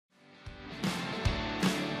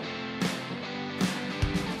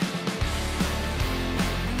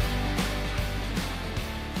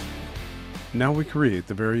Now we create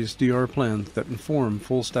the various DR plans that inform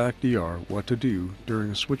full-stack DR what to do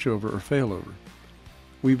during a switchover or failover.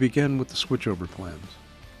 We begin with the switchover plans.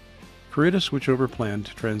 Create a switchover plan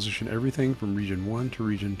to transition everything from Region 1 to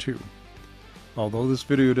Region 2. Although this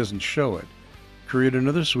video doesn't show it, create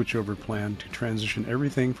another switchover plan to transition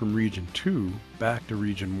everything from Region 2 back to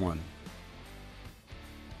Region 1.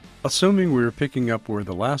 Assuming we are picking up where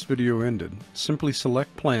the last video ended, simply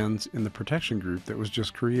select plans in the protection group that was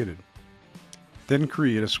just created. Then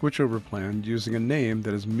create a switchover plan using a name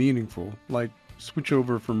that is meaningful, like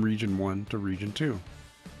switchover from Region 1 to Region 2.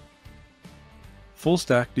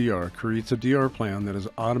 FullStack DR creates a DR plan that is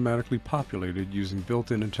automatically populated using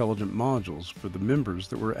built-in intelligent modules for the members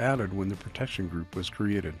that were added when the protection group was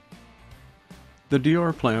created. The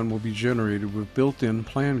DR plan will be generated with built-in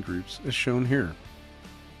plan groups as shown here.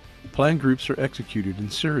 Plan groups are executed in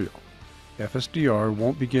serial. FSDR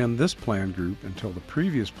won't begin this plan group until the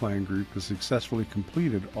previous plan group has successfully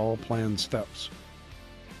completed all plan steps.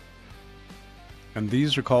 And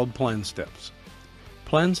these are called plan steps.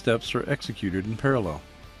 Plan steps are executed in parallel.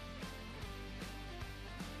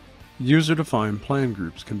 User-defined plan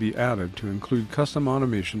groups can be added to include custom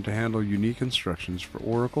automation to handle unique instructions for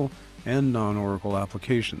Oracle and non-Oracle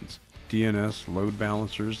applications, DNS, load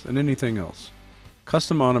balancers, and anything else.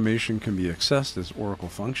 Custom automation can be accessed as Oracle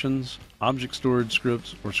functions, object storage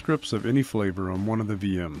scripts, or scripts of any flavor on one of the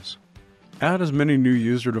VMs. Add as many new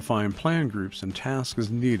user-defined plan groups and tasks as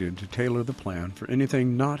needed to tailor the plan for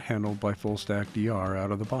anything not handled by FullStack DR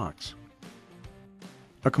out of the box.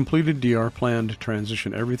 A completed DR plan to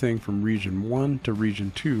transition everything from Region 1 to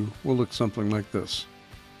Region 2 will look something like this.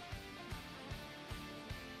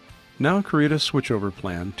 Now create a switchover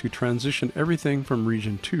plan to transition everything from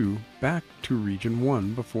Region 2 back to Region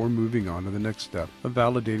 1 before moving on to the next step of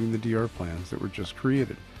validating the DR plans that were just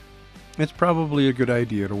created. It's probably a good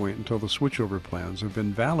idea to wait until the switchover plans have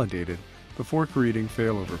been validated before creating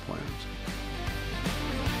failover plans.